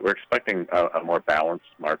We're expecting a more balanced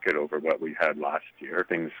market over what we had last year.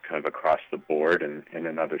 Things kind of across the board and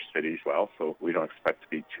in other cities as well, so we don't expect to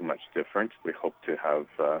be too much different. We hope to have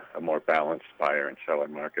a more balanced buyer and seller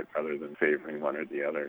market rather than favoring one or the other.